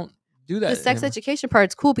like they don't do that. the sex anymore. education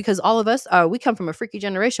part's cool because all of us we come from a freaky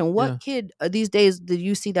generation. What Yeah. kid these days did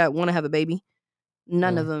you see that want to have a baby?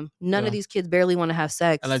 None Yeah. of them. None Yeah. of these kids barely want to have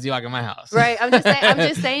sex. Unless you like in my house. Right. I'm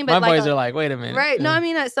just saying. But my like boys are like, wait a minute. right. No, Yeah. I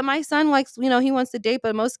mean, so my son likes, he wants to date,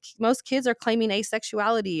 but most kids are claiming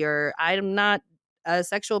asexuality, or I'm not a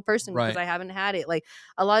sexual person because Right. I haven't had it. Like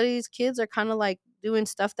a lot of these kids are kind of like doing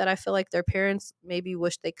stuff that I feel like their parents maybe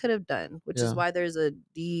wish they could have done, which is Yeah. why there's a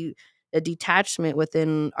detachment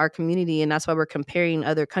within our community, and that's why we're comparing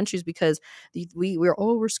other countries, because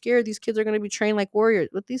we're scared these kids are going to be trained like warriors,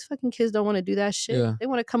 but these fucking kids don't want to do that shit. Yeah. They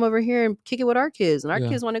want to come over here and kick it with our kids, and our Yeah.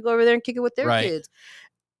 kids want to go over there and kick it with their Right. kids.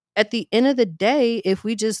 At the end of the day, if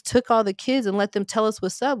we just took all the kids and let them tell us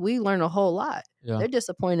what's up, we learn a whole lot. Yeah. They're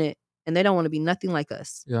disappointed and they don't want to be nothing like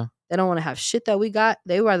us. Yeah. They don't want to have shit that we got.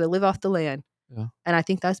 They rather live off the land. Yeah. And I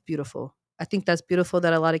think that's beautiful. I think that's beautiful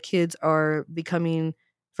that a lot of kids are becoming,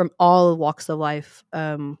 from all walks of life,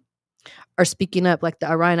 are speaking up. Like the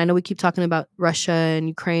Iran, I know we keep talking about Russia and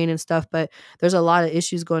Ukraine and stuff, but there's a lot of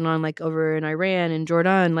issues going on like over in Iran and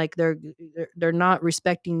Jordan. Like they're not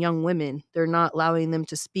respecting young women. They're not allowing them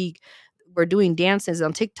to speak. We're doing dances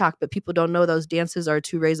on TikTok, but people don't know those dances are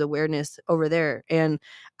to raise awareness over there. And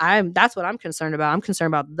that's what I'm concerned about. I'm concerned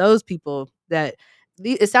about those people that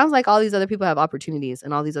it sounds like all these other people have opportunities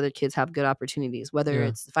and all these other kids have good opportunities, whether Yeah.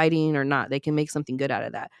 it's fighting or not, they can make something good out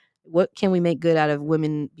of that. What can we make good out of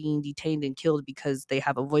women being detained and killed because they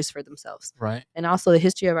have a voice for themselves? Right. And also the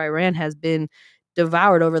history of Iran has been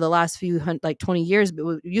devoured over the last 20 years, but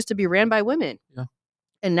it used to be ran by women. Yeah.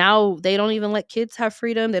 And now they don't even let kids have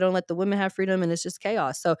freedom. They don't let the women have freedom, and it's just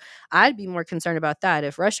chaos. So I'd be more concerned about that.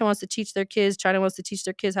 If Russia wants to teach their kids, China wants to teach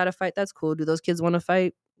their kids how to fight, that's cool. Do those kids want to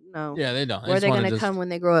fight? No. Yeah, they don't. Where are they going to come when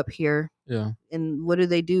they grow up here? Yeah. And what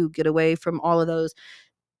do? Get away from all of those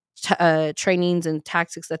trainings and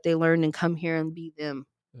tactics that they learned and come here and be them.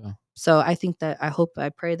 Yeah. So I think that I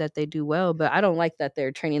pray that they do well, but I don't like that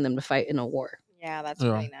they're training them to fight in a war. Yeah, that's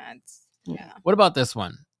pretty nuts. Yeah. What about this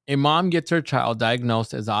one? A mom gets her child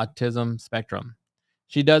diagnosed as autism spectrum.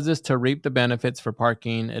 She does this to reap the benefits for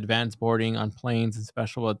parking, advanced boarding on planes, and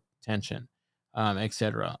special attention,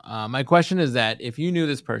 etc. My question is that if you knew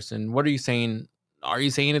this person, what are you saying? Are you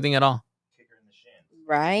saying anything at all?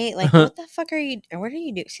 Right? Like, what the fuck are you? What are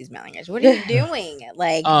you doing? Excuse me, language. What are you doing?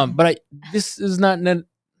 Like, this is not.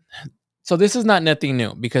 So this is not nothing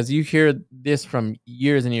new because you hear this from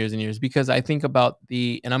years and years and years. Because I think about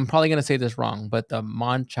and I'm probably gonna say this wrong, but the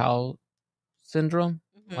Monchow syndrome,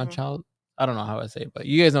 Monchow. I don't know how I say it, but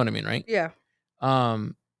you guys know what I mean, right? Yeah.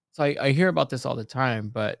 So I hear about this all the time,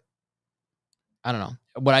 but I don't know.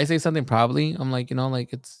 Would I say something? Probably. I'm like,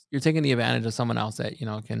 like you're taking the advantage of someone else that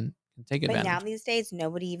can take advantage. But now these days,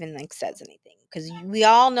 nobody even like says anything because we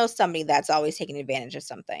all know somebody that's always taking advantage of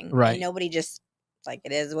something. Right. And nobody just like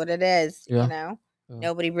it is what it is. Yeah. You know. Yeah.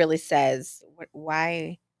 Nobody really says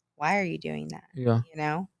why are you doing that? Yeah. You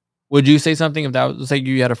know. Would you say something if that was like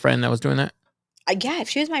you had a friend that was doing that? Yeah, if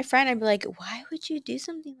she was my friend, I'd be like, why would you do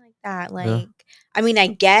something like that? Like, I mean, I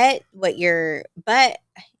get what but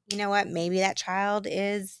you know what? Maybe that child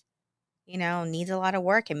is, needs a lot of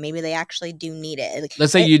work and maybe they actually do need it.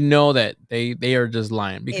 Let's say that they are just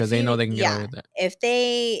lying because they know they can get away with it. If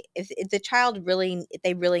the child if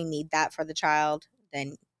they really need that for the child,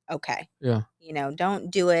 then okay. Yeah. Don't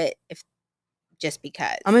do it just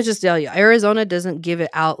because. I'm going to just tell you, Arizona doesn't give it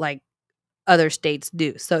out like other states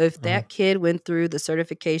do. So if that kid went through the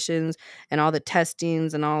certifications and all the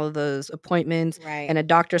testings and all of those appointments, and a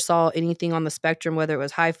doctor saw anything on the spectrum, whether it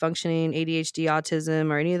was high functioning, ADHD, autism,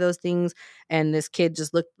 or any of those things, and this kid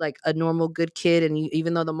just looked like a normal good kid, and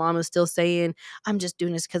even though the mom is still saying, I'm just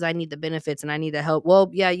doing this because I need the benefits and I need the help. Well,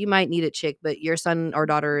 yeah, you might need it, chick, but your son or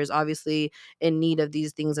daughter is obviously in need of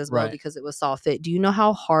these things as well because it was saw fit. Do you know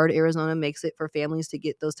how hard Arizona makes it for families to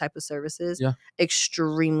get those type of services? Yeah.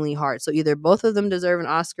 Extremely hard. So either both of them deserve an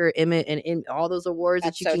Oscar, Emmett, and in all those awards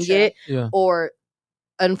that you can get, or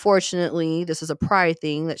unfortunately, this is a pride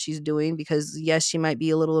thing that she's doing because yes, she might be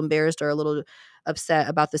a little embarrassed or a little upset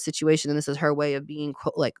about the situation, and this is her way of being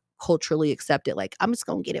culturally accepted. Like, I'm just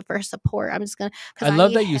gonna get it for support. I'm just gonna. I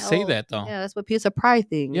love that you say that though. Yeah, that's what it's a pride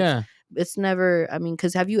thing. Yeah, it's never. I mean,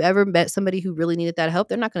 because have you ever met somebody who really needed that help?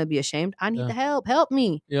 They're not going to be ashamed. I need the help. Help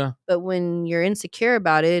me. Yeah. But when you're insecure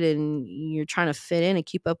about it and you're trying to fit in and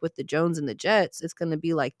keep up with the Jones and the Jets, it's going to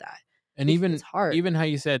be like that. And it's hard. Even how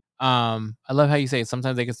you said, I love how you say it.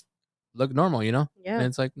 Sometimes they just look normal, Yeah. And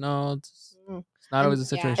it's like, no, it's not always a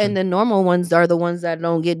situation. And the normal ones are the ones that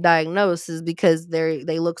don't get diagnosed is because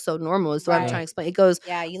they look so normal. So I'm trying to explain. It goes,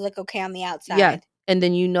 yeah, you look okay on the outside. Yeah. And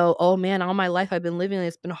then oh man, all my life I've been living,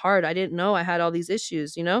 it's been hard. I didn't know I had all these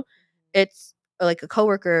issues, It's like a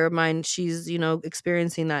coworker of mine, she's,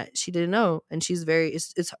 experiencing that. She didn't know. And she's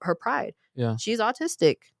it's her pride. Yeah. She's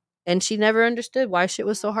autistic. And she never understood why shit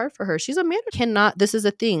was so hard for her. She's a man who cannot, this is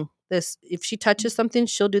a thing. If she touches something,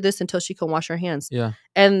 she'll do this until she can wash her hands. Yeah.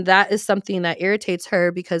 And that is something that irritates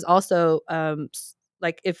her because also,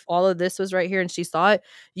 like if all of this was right here and she saw it,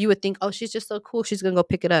 you would think, oh, she's just so cool. She's going to go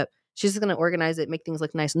pick it up. She's just going to organize it, make things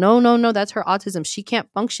look nice. No. That's her autism. She can't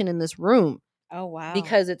function in this room. Oh, wow.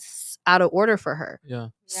 Because it's out of order for her. Yeah.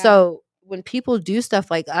 So when people do stuff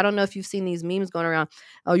like, I don't know if you've seen these memes going around.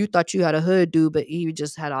 Oh, you thought you had a hood dude, but he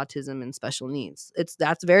just had autism and special needs.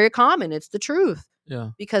 That's very common. It's the truth.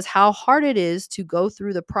 Yeah. Because how hard it is to go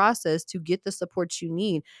through the process to get the support you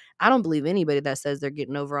need. I don't believe anybody that says they're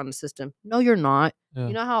getting over on the system. No, you're not. Yeah.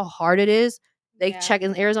 You know how hard it is? They check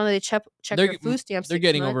in Arizona, they check your food stamps. They're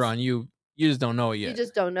getting over on you. You just don't know it yet. You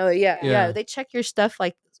just don't know it yet. Yeah. They check your stuff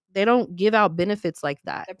like they don't give out benefits like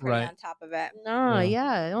that. They're pretty on top of it. No, they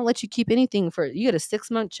don't let you keep anything you get a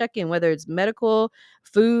 6-month check-in, whether it's medical,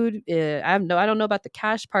 food. I don't know about the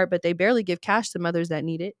cash part, but they barely give cash to mothers that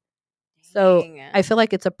need it. So I feel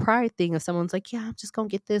like it's a pride thing if someone's like, yeah, I'm just going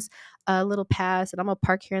to get this little pass and I'm going to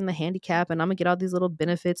park here in the handicap and I'm going to get all these little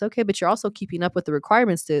benefits. Okay, but you're also keeping up with the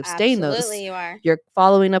requirements to stay in those. Absolutely, you are. You're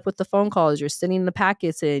following up with the phone calls. You're sending the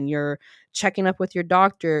packets in. You're checking up with your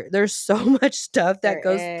doctor. There's so much stuff that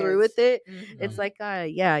goes through with it. Mm-hmm. It's like,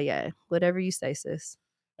 yeah, whatever you say, sis.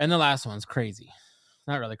 And the last one's crazy.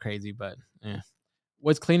 Not really crazy, but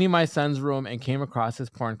was cleaning my son's room and came across his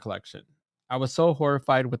porn collection. I was so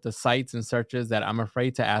horrified with the sights and searches that I'm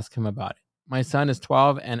afraid to ask him about it. My son is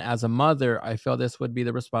 12, and as a mother, I feel this would be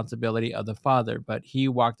the responsibility of the father, but he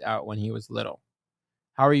walked out when he was little.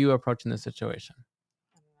 How are you approaching this situation?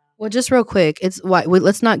 Well, just real quick, it's why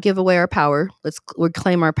let's not give away our power. Let's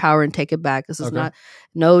reclaim our power and take it back. This is Okay. not,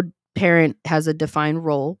 no parent has a defined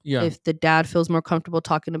role. Yeah. If the dad feels more comfortable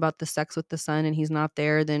talking about the sex with the son and he's not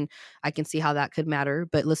there, then I can see how that could matter.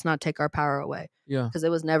 But let's not take our power away. Yeah. Because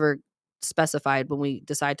it was never specified when we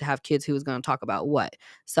decide to have kids who was going to talk about what.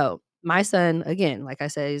 So my son, again, like I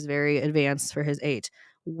said, he's very advanced for his age.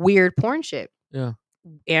 Weird porn shit. Yeah.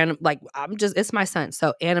 And like it's my son,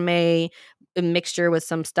 so anime, a mixture with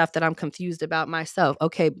some stuff that I'm confused about myself.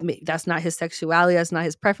 Okay, that's not his sexuality, that's not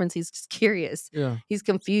his preference. He's just curious. Yeah. He's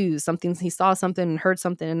confused. He saw something and heard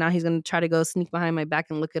something, and now he's going to try to go sneak behind my back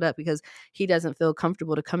and look it up because he doesn't feel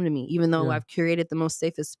comfortable to come to me, even though Yeah. I've curated the most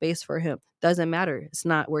safest space for him. Doesn't matter. It's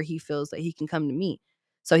not where he feels that he can come to me.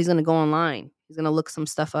 So he's going to go online. He's going to look some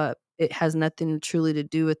stuff up. It has nothing truly to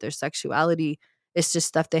do with their sexuality. It's just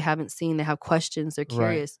stuff they haven't seen. They have questions. They're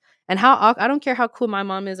curious. Right. And I don't care how cool my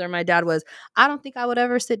mom is or my dad was. I don't think I would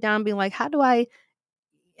ever sit down and be like, how do I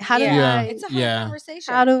it's a hard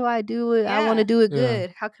conversation. How do I do it? Yeah. I want to do it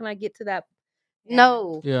good. How can I get to that? Yeah.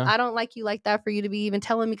 No, I don't like you like that for you to be even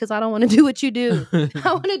telling me because I don't want to do what you do. I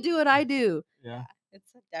want to do what I do. Yeah.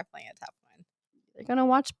 It's definitely a tough one.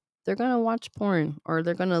 They're gonna watch porn, or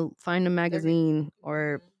they're gonna find a magazine,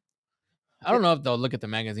 or I don't know if they'll look at the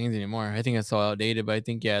magazines anymore. I think it's so outdated, but I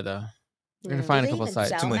think they're gonna find a couple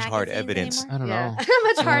sites. Too much hard evidence. I don't know. Too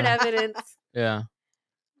much hard evidence. Yeah.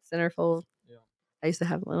 Centerfold. Yeah. I used to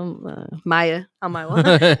have Maya on my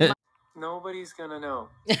wall. Nobody's gonna know.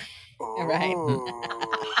 Right.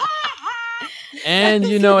 And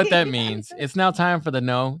you know what that means. It's now time for the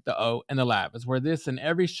No, the O, and the Laugh. It's where this and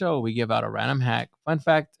every show we give out a random hack, fun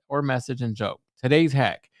fact, or message and joke. Today's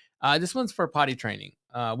hack. This one's for potty training,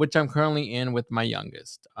 which I'm currently in with my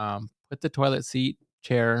youngest. Put the toilet seat,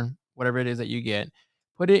 chair, whatever it is that you get,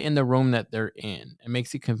 put it in the room that they're in. It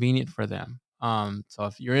makes it convenient for them. So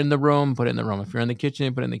if you're in the room, put it in the room. If you're in the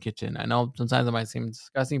kitchen, put it in the kitchen. I know sometimes it might seem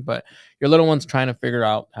disgusting, but your little one's trying to figure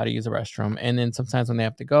out how to use the restroom. And then sometimes when they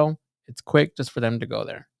have to go, it's quick just for them to go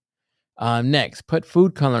there. Next, put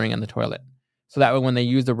food coloring in the toilet. So that way when they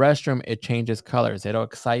use the restroom, it changes colors. It'll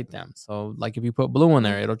excite them. So like if you put blue in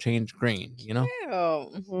there, it'll change green, you know?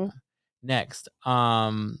 Mm-hmm. Next,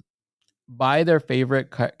 buy their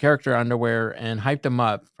favorite character underwear and hype them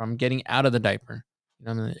up from getting out of the diaper. You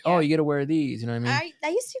know what I mean? Oh, you get to wear these. You know what I mean?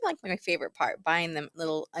 That used to be like my favorite part, buying them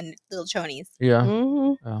little chonies. Yeah.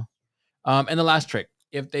 Mm-hmm. Oh. And the last trick,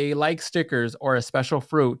 if they like stickers or a special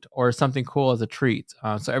fruit or something cool as a treat.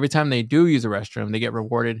 So every time they do use a restroom, they get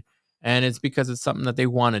rewarded. And it's because it's something that they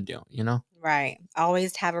want to do, you know? Right.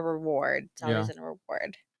 Always have a reward. It's always a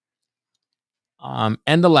reward.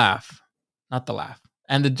 And the laugh. Not the laugh.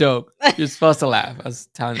 And the joke. You're supposed to laugh. I was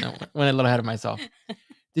telling you, went a little ahead of myself.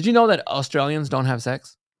 Did you know that Australians don't have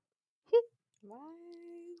sex? What?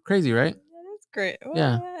 Crazy, right? That's great. Well,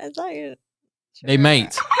 Yeah. It's like, They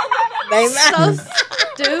mate. They So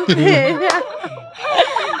stupid.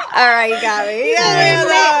 All right, you got me.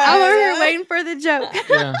 I'm over here waiting for the joke.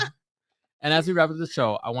 Yeah. And as we wrap up the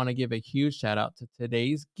show, I want to give a huge shout out to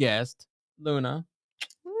today's guest, Luna.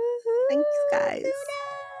 Thanks, guys.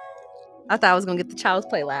 I thought I was gonna get the child's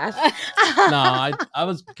play laugh. No, I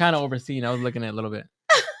was kind of overseeing. I was looking at it a little bit.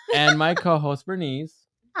 And my co-host, Bernice.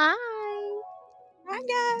 Hi. Hi,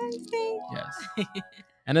 guys. Thanks. Yes.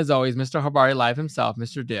 And as always, Mr. Habari Live himself,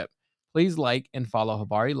 Mr. Dip. Please like and follow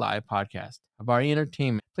Habari Live Podcast, Habari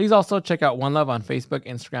Entertainment. Please also check out One Love on Facebook,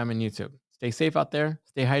 Instagram, and YouTube. Stay safe out there.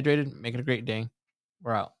 Stay hydrated. Make it a great day.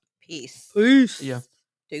 We're out. Peace. Peace. Yeah.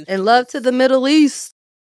 And love to the Middle East.